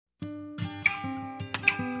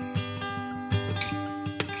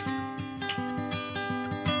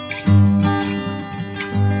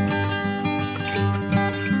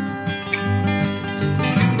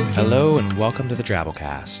Hello and welcome to the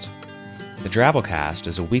Drabblecast. The Drabblecast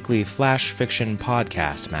is a weekly flash fiction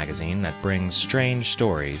podcast magazine that brings strange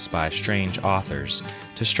stories by strange authors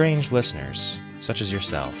to strange listeners, such as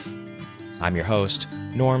yourself. I'm your host,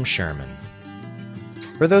 Norm Sherman.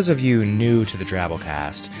 For those of you new to the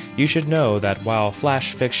Drabblecast, you should know that while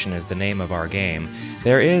flash fiction is the name of our game,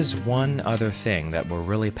 there is one other thing that we're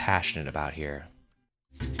really passionate about here.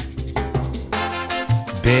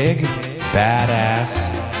 Big,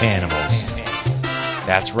 badass animals.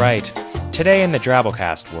 That's right. Today in the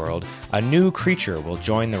Drabblecast world, a new creature will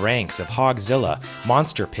join the ranks of Hogzilla,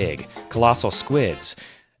 Monster Pig, Colossal Squids,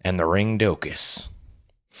 and the Ringed Ocus.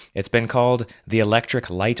 It's been called the Electric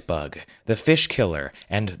Light Bug, the Fish Killer,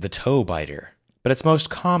 and the Toe Biter, but its most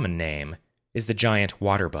common name is the Giant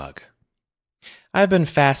Water Bug. I've been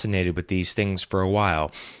fascinated with these things for a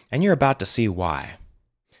while, and you're about to see why.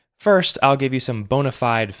 First, I'll give you some bona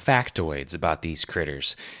fide factoids about these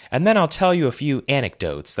critters, and then I'll tell you a few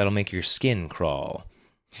anecdotes that'll make your skin crawl.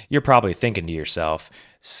 You're probably thinking to yourself,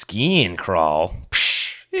 skin crawl?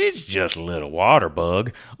 Psh, it's just a little water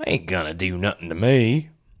bug. Ain't gonna do nothing to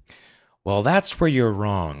me. Well, that's where you're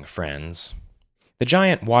wrong, friends. The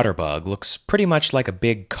giant water bug looks pretty much like a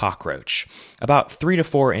big cockroach, about 3 to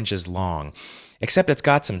 4 inches long, except it's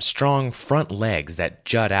got some strong front legs that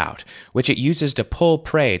jut out, which it uses to pull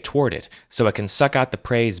prey toward it so it can suck out the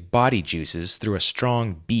prey's body juices through a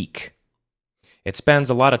strong beak. It spends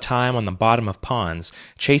a lot of time on the bottom of ponds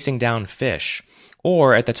chasing down fish,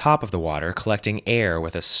 or at the top of the water collecting air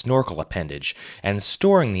with a snorkel appendage and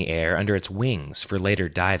storing the air under its wings for later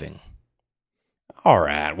diving.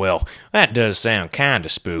 Alright, well, that does sound kinda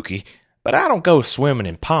spooky, but I don't go swimming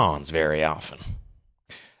in ponds very often.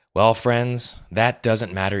 Well, friends, that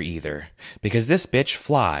doesn't matter either, because this bitch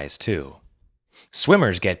flies, too.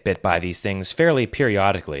 Swimmers get bit by these things fairly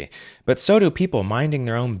periodically, but so do people minding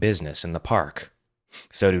their own business in the park.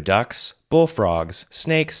 So do ducks, bullfrogs,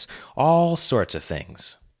 snakes, all sorts of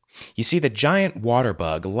things. You see, the giant water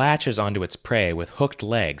bug latches onto its prey with hooked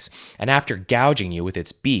legs, and after gouging you with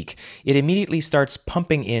its beak, it immediately starts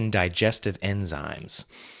pumping in digestive enzymes.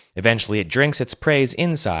 Eventually, it drinks its prey's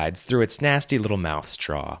insides through its nasty little mouth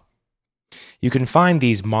straw. You can find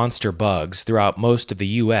these monster bugs throughout most of the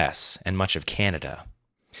U.S. and much of Canada.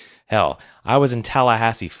 Hell, I was in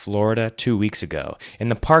Tallahassee, Florida 2 weeks ago, in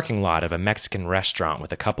the parking lot of a Mexican restaurant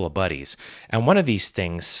with a couple of buddies, and one of these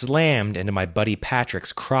things slammed into my buddy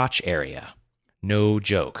Patrick's crotch area. No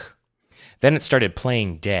joke. Then it started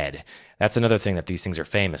playing dead. That's another thing that these things are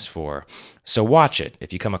famous for. So watch it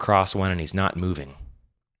if you come across one and he's not moving.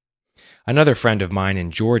 Another friend of mine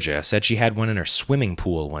in Georgia said she had one in her swimming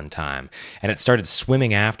pool one time, and it started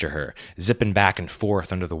swimming after her, zipping back and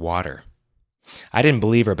forth under the water. I didn't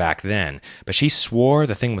believe her back then, but she swore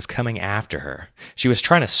the thing was coming after her. She was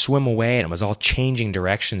trying to swim away and it was all changing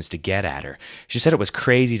directions to get at her. She said it was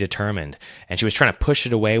crazy determined, and she was trying to push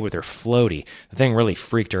it away with her floaty. The thing really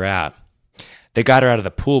freaked her out. They got her out of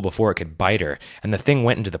the pool before it could bite her, and the thing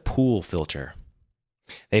went into the pool filter.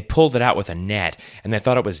 They pulled it out with a net, and they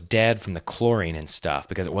thought it was dead from the chlorine and stuff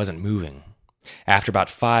because it wasn't moving. After about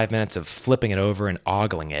 5 minutes of flipping it over and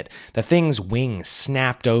ogling it, the thing's wings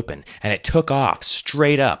snapped open, and it took off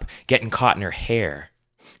straight up, getting caught in her hair.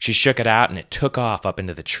 She shook it out, and it took off up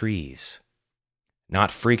into the trees.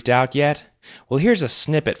 Not freaked out yet? Well, here's a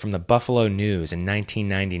snippet from the Buffalo News in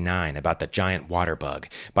 1999 about the giant water bug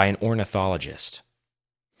by an ornithologist.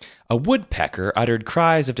 A woodpecker uttered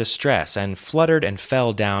cries of distress and fluttered and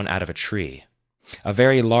fell down out of a tree. A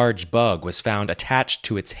very large bug was found attached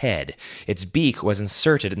to its head. Its beak was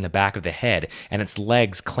inserted in the back of the head, and its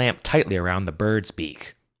legs clamped tightly around the bird's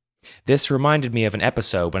beak. This reminded me of an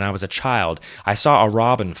episode when I was a child. I saw a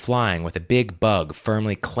robin flying with a big bug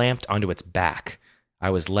firmly clamped onto its back. I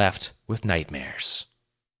was left with nightmares.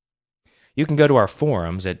 You can go to our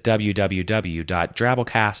forums at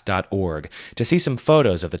www.drabblecast.org to see some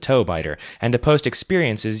photos of the toe biter and to post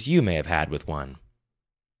experiences you may have had with one.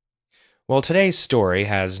 Well, today's story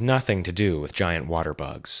has nothing to do with giant water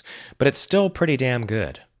bugs, but it's still pretty damn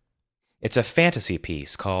good. It's a fantasy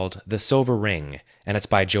piece called The Silver Ring, and it's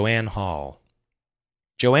by Joanne Hall.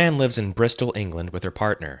 Joanne lives in Bristol, England with her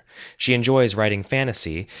partner. She enjoys writing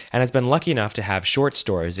fantasy and has been lucky enough to have short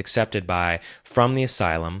stories accepted by From the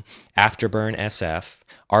Asylum, Afterburn SF,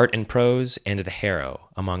 Art and Prose, and The Harrow,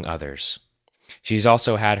 among others. She's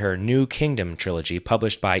also had her New Kingdom trilogy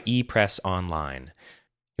published by ePress Online.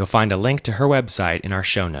 You'll find a link to her website in our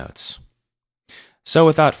show notes. So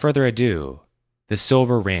without further ado, The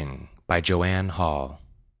Silver Ring by Joanne Hall.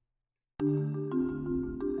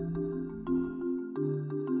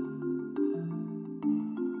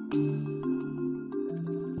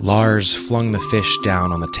 Lars flung the fish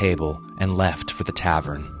down on the table and left for the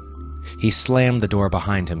tavern. He slammed the door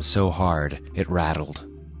behind him so hard it rattled.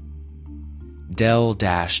 Dell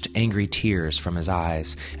dashed angry tears from his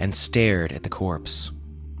eyes and stared at the corpse.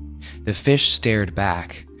 The fish stared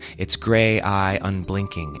back, its gray eye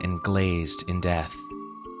unblinking and glazed in death.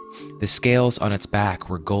 The scales on its back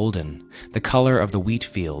were golden, the color of the wheat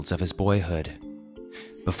fields of his boyhood.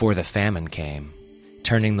 Before the famine came,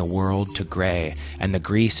 turning the world to gray, and the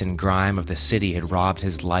grease and grime of the city had robbed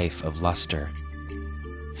his life of luster.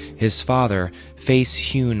 His father, face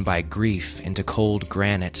hewn by grief into cold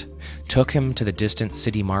granite, took him to the distant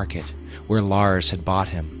city market, where Lars had bought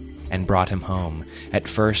him, and brought him home, at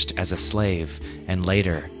first as a slave, and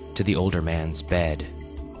later to the older man's bed.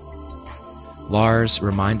 Lars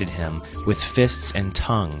reminded him, with fists and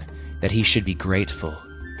tongue, that he should be grateful.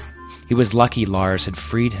 He was lucky Lars had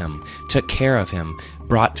freed him, took care of him,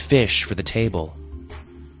 brought fish for the table.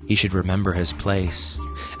 He should remember his place,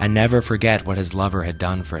 and never forget what his lover had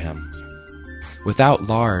done for him. Without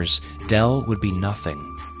Lars, Dell would be nothing.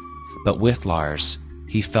 But with Lars,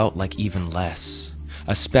 he felt like even less,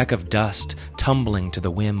 a speck of dust tumbling to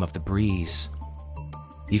the whim of the breeze.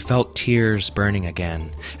 He felt tears burning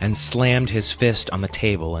again, and slammed his fist on the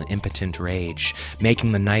table in impotent rage,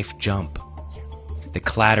 making the knife jump. The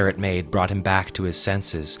clatter it made brought him back to his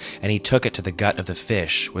senses, and he took it to the gut of the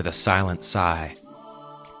fish with a silent sigh.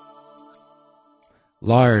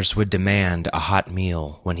 Lars would demand a hot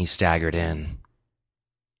meal when he staggered in.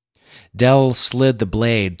 Dell slid the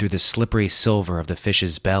blade through the slippery silver of the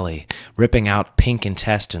fish's belly, ripping out pink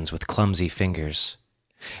intestines with clumsy fingers.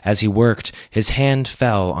 As he worked, his hand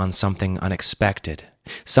fell on something unexpected,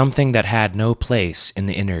 something that had no place in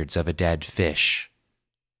the innards of a dead fish.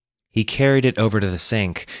 He carried it over to the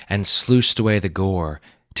sink and sluiced away the gore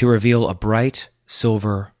to reveal a bright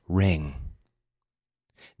silver ring.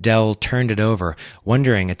 Dell turned it over,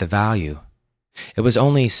 wondering at the value. It was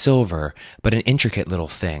only silver, but an intricate little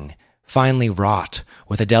thing, finely wrought,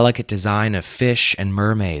 with a delicate design of fish and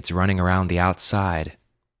mermaids running around the outside.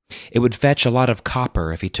 It would fetch a lot of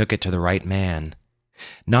copper if he took it to the right man.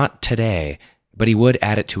 Not today, but he would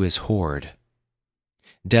add it to his hoard.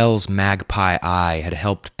 Dell's magpie eye had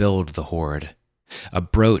helped build the hoard. A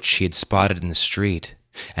brooch he had spotted in the street,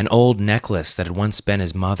 an old necklace that had once been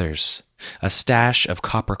his mother's, a stash of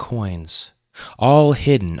copper coins, all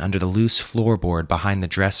hidden under the loose floorboard behind the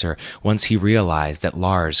dresser once he realized that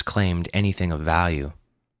Lars claimed anything of value.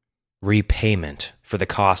 Repayment for the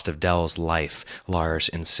cost of Dell's life, Lars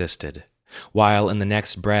insisted, while in the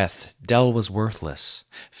next breath Dell was worthless,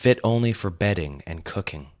 fit only for bedding and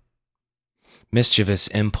cooking. Mischievous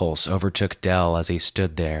impulse overtook Dell as he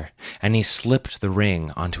stood there, and he slipped the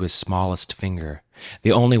ring onto his smallest finger,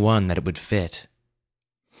 the only one that it would fit.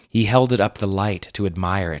 He held it up to the light to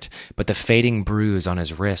admire it, but the fading bruise on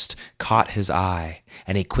his wrist caught his eye,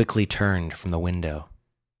 and he quickly turned from the window.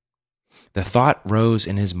 The thought rose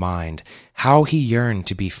in his mind how he yearned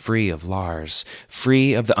to be free of Lars,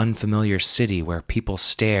 free of the unfamiliar city where people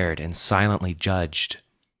stared and silently judged.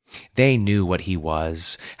 They knew what he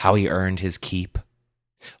was, how he earned his keep.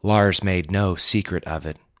 Lars made no secret of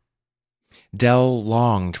it. Dell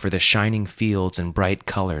longed for the shining fields and bright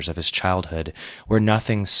colors of his childhood, where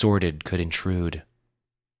nothing sordid could intrude.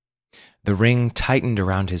 The ring tightened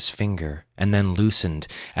around his finger and then loosened,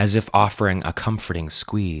 as if offering a comforting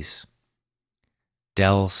squeeze.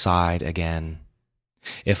 Dell sighed again.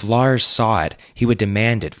 If Lars saw it, he would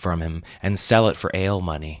demand it from him and sell it for ale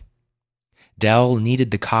money. Dell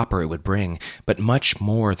needed the copper it would bring, but much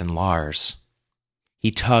more than Lars.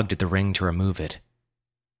 He tugged at the ring to remove it.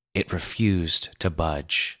 It refused to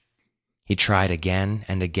budge. He tried again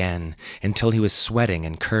and again, until he was sweating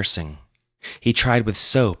and cursing. He tried with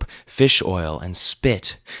soap, fish oil, and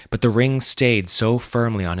spit, but the ring stayed so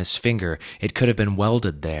firmly on his finger it could have been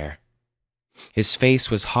welded there. His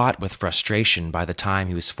face was hot with frustration by the time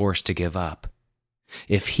he was forced to give up.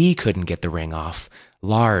 If he couldn't get the ring off,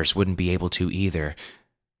 Lars wouldn't be able to either.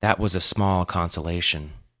 That was a small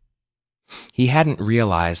consolation. He hadn't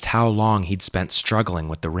realized how long he'd spent struggling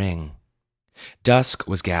with the ring. Dusk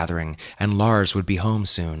was gathering, and Lars would be home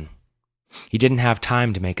soon. He didn't have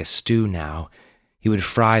time to make a stew now. He would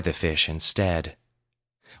fry the fish instead.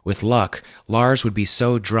 With luck, Lars would be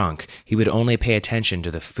so drunk he would only pay attention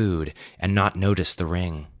to the food and not notice the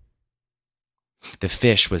ring. The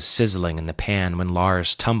fish was sizzling in the pan when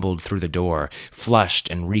Lars tumbled through the door, flushed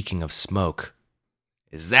and reeking of smoke.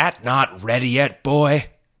 "Is that not ready yet, boy?"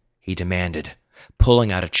 he demanded,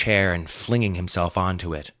 pulling out a chair and flinging himself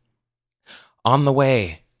onto it. "On the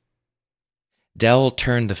way." Dell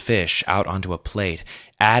turned the fish out onto a plate,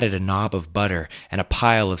 added a knob of butter and a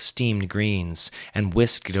pile of steamed greens, and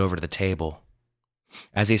whisked it over to the table.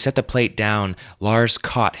 As he set the plate down, Lars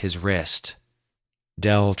caught his wrist.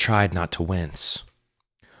 Dell tried not to wince.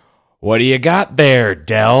 "What do you got there,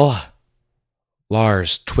 Dell?"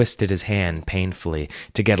 Lars twisted his hand painfully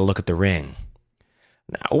to get a look at the ring.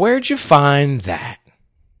 "Now, where'd you find that?"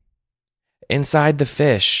 "Inside the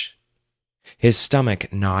fish." His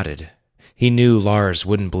stomach knotted. He knew Lars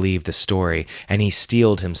wouldn't believe the story, and he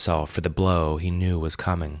steeled himself for the blow he knew was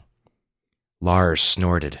coming. Lars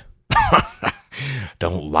snorted.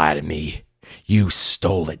 "Don't lie to me. You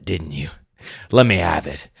stole it, didn't you? Let me have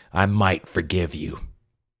it. I might forgive you."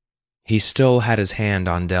 He still had his hand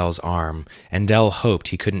on Dell's arm, and Dell hoped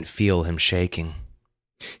he couldn't feel him shaking.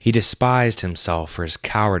 He despised himself for his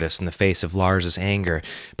cowardice in the face of Lars's anger,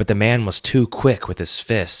 but the man was too quick with his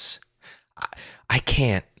fists. I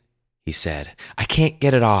can't," he said. "I can't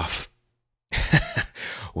get it off."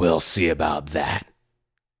 "We'll see about that."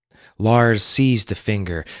 Lars seized the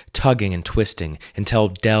finger, tugging and twisting, until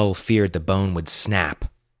Dell feared the bone would snap.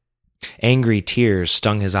 Angry tears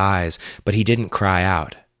stung his eyes, but he didn't cry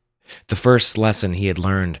out. The first lesson he had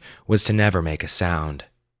learned was to never make a sound.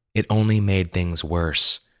 It only made things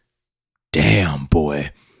worse. "Damn,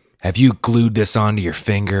 boy. Have you glued this onto your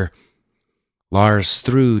finger?" Lars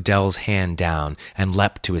threw Dell's hand down and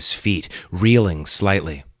leapt to his feet, reeling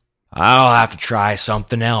slightly. "I'll have to try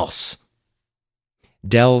something else."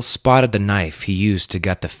 Dell spotted the knife he used to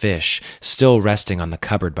gut the fish, still resting on the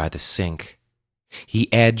cupboard by the sink.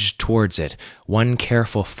 He edged towards it, one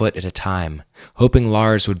careful foot at a time, hoping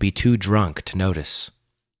Lars would be too drunk to notice.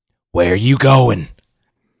 "Where you going?"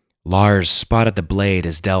 Lars spotted the blade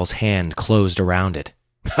as Dell's hand closed around it.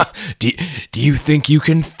 Do you think you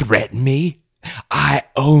can threaten me? I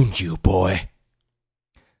owned you, boy."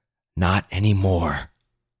 "Not anymore."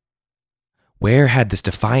 Where had this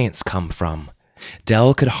defiance come from?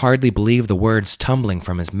 Dell could hardly believe the words tumbling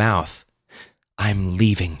from his mouth. "I'm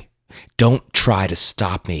leaving. Don't try to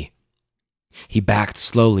stop me." He backed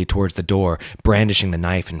slowly towards the door, brandishing the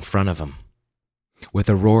knife in front of him. With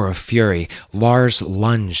a roar of fury, Lars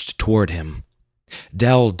lunged toward him.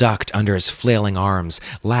 Dell ducked under his flailing arms,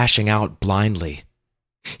 lashing out blindly.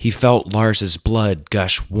 He felt Lars's blood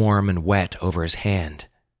gush warm and wet over his hand.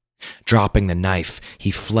 Dropping the knife,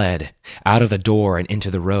 he fled, out of the door and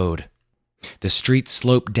into the road. The street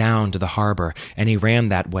sloped down to the harbor, and he ran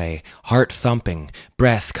that way, heart thumping,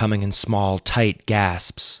 breath coming in small, tight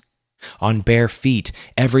gasps. On bare feet,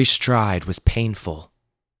 every stride was painful.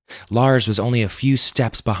 Lars was only a few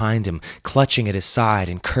steps behind him, clutching at his side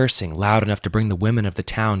and cursing loud enough to bring the women of the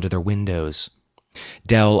town to their windows.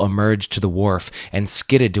 Dell emerged to the wharf and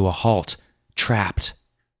skidded to a halt, trapped.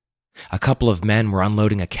 A couple of men were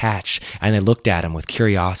unloading a catch, and they looked at him with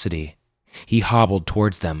curiosity. He hobbled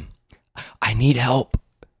towards them. "I need help."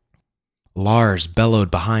 Lars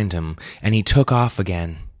bellowed behind him, and he took off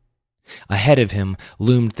again. Ahead of him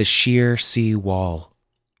loomed the sheer sea wall.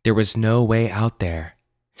 There was no way out there.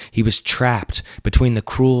 He was trapped between the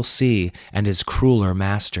cruel sea and his crueler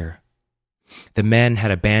master. The men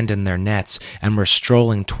had abandoned their nets and were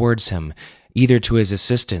strolling towards him, either to his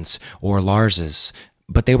assistance or Lars's,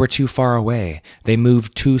 but they were too far away. They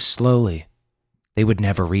moved too slowly. They would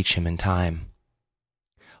never reach him in time.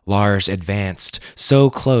 Lars advanced, so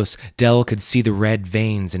close Dell could see the red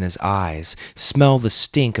veins in his eyes, smell the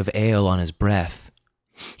stink of ale on his breath.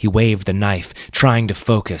 He waved the knife, trying to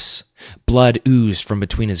focus. Blood oozed from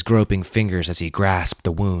between his groping fingers as he grasped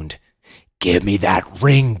the wound. "Give me that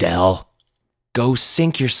ring, Dell." "Go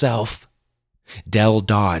sink yourself." Dell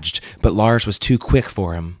dodged, but Lars was too quick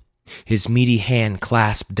for him. His meaty hand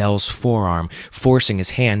clasped Dell's forearm, forcing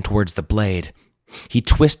his hand towards the blade. He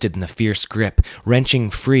twisted in the fierce grip, wrenching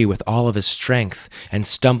free with all of his strength, and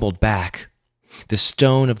stumbled back. The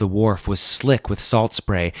stone of the wharf was slick with salt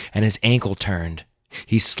spray, and his ankle turned.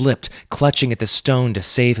 He slipped, clutching at the stone to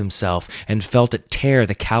save himself, and felt it tear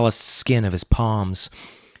the calloused skin of his palms.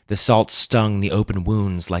 The salt stung the open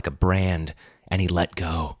wounds like a brand, and he let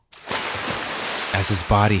go. As his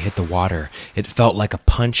body hit the water, it felt like a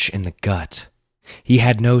punch in the gut. He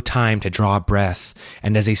had no time to draw breath,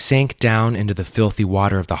 and as he sank down into the filthy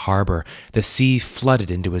water of the harbor, the sea flooded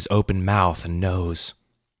into his open mouth and nose.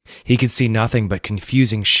 He could see nothing but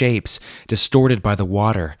confusing shapes, distorted by the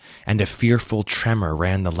water, and a fearful tremor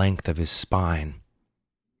ran the length of his spine.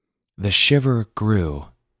 The shiver grew.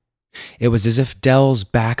 It was as if Dell's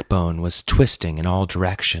backbone was twisting in all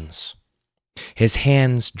directions. His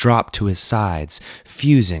hands dropped to his sides,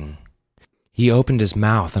 fusing. He opened his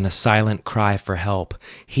mouth in a silent cry for help,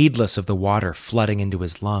 heedless of the water flooding into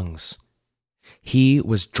his lungs. He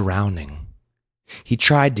was drowning. He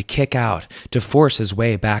tried to kick out, to force his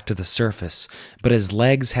way back to the surface, but his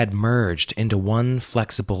legs had merged into one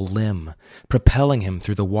flexible limb, propelling him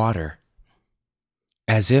through the water.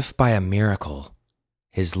 As if by a miracle,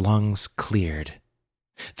 his lungs cleared.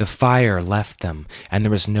 The fire left them, and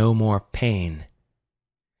there was no more pain.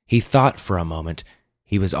 He thought for a moment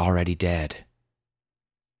he was already dead.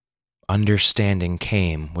 Understanding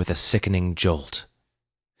came with a sickening jolt.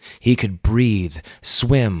 He could breathe,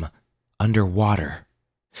 swim, underwater,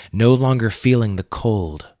 no longer feeling the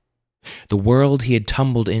cold. The world he had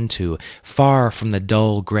tumbled into, far from the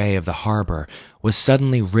dull gray of the harbor, was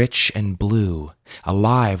suddenly rich and blue,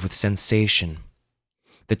 alive with sensation.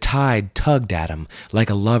 The tide tugged at him like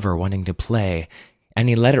a lover wanting to play, and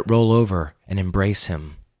he let it roll over and embrace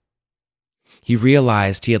him. He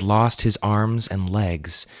realized he had lost his arms and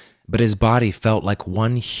legs, but his body felt like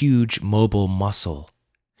one huge mobile muscle.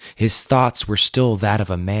 His thoughts were still that of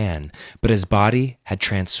a man, but his body had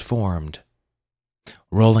transformed.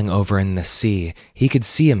 Rolling over in the sea, he could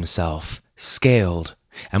see himself, scaled,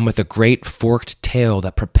 and with a great forked tail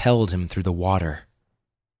that propelled him through the water.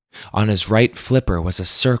 On his right flipper was a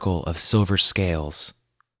circle of silver scales.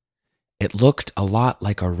 It looked a lot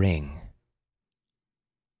like a ring.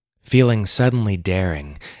 Feeling suddenly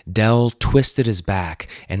daring, Dell twisted his back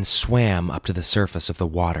and swam up to the surface of the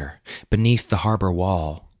water, beneath the harbor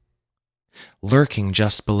wall. Lurking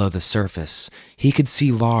just below the surface, he could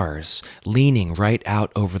see Lars, leaning right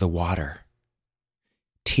out over the water.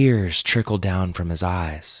 Tears trickled down from his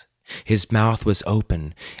eyes. His mouth was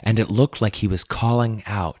open, and it looked like he was calling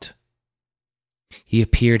out. He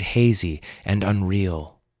appeared hazy and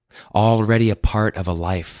unreal, already a part of a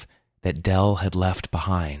life that Dell had left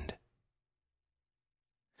behind.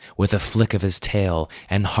 With a flick of his tail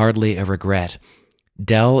and hardly a regret,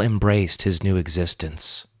 Dell embraced his new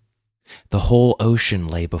existence. The whole ocean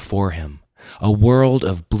lay before him, a world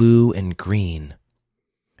of blue and green.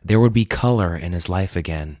 There would be color in his life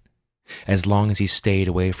again, as long as he stayed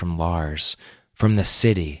away from Lars, from the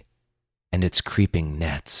city and its creeping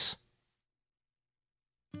nets.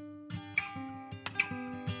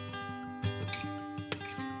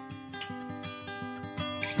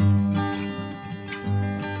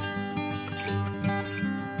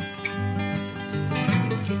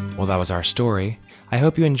 Well, that was our story. I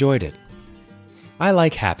hope you enjoyed it. I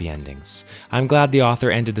like happy endings. I'm glad the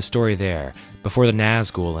author ended the story there, before the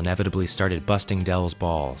Nazgul inevitably started busting Dell's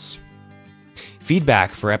balls.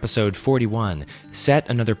 Feedback for episode 41, Set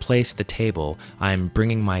Another Place at the Table, I'm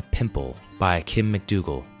Bringing My Pimple, by Kim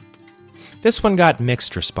McDougall. This one got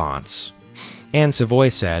mixed response. Anne Savoy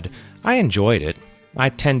said, I enjoyed it. I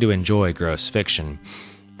tend to enjoy gross fiction.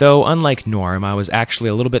 Though, unlike Norm, I was actually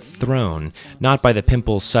a little bit thrown, not by the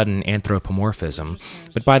pimple's sudden anthropomorphism,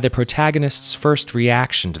 but by the protagonist's first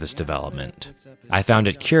reaction to this development. I found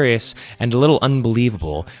it curious and a little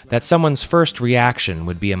unbelievable that someone's first reaction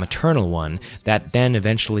would be a maternal one that then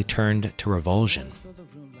eventually turned to revulsion.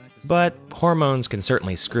 But hormones can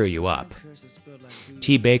certainly screw you up.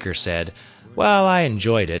 T. Baker said, Well, I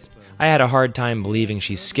enjoyed it. I had a hard time believing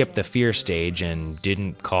she skipped the fear stage and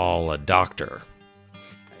didn't call a doctor.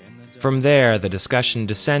 From there, the discussion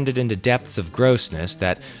descended into depths of grossness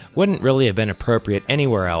that wouldn't really have been appropriate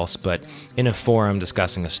anywhere else but in a forum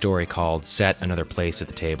discussing a story called Set Another Place at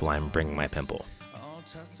the Table, I'm Bringing My Pimple.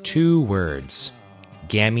 2 words.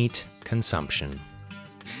 Gamete consumption.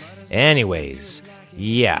 Anyways,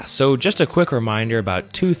 yeah, so just a quick reminder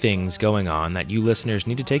about 2 things going on that you listeners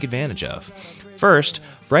need to take advantage of. First,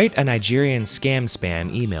 write a Nigerian scam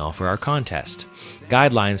spam email for our contest.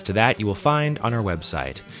 Guidelines to that you will find on our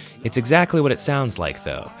website. It's exactly what it sounds like,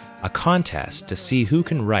 though, a contest to see who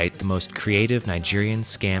can write the most creative Nigerian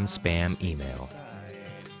scam spam email.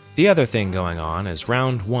 The other thing going on is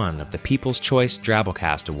round 1 of the People's Choice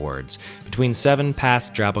Drabblecast Awards, between 7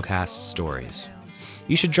 past Drabblecast stories.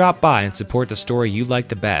 You should drop by and support the story you like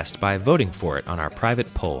the best by voting for it on our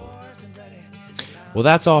private poll. Well,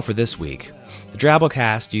 that's all for this week. The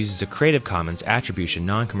Drabblecast uses a Creative Commons Attribution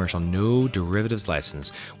Non-Commercial No Derivatives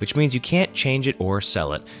license, which means you can't change it or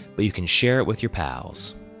sell it, but you can share it with your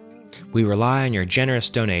pals. We rely on your generous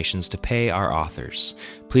donations to pay our authors.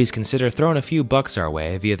 Please consider throwing a few bucks our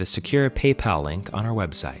way via the secure PayPal link on our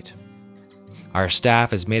website. Our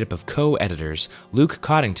staff is made up of co-editors Luke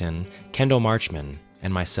Coddington, Kendall Marchman,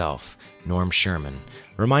 and myself, Norm Sherman,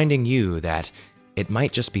 reminding you that it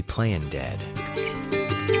might just be playing dead.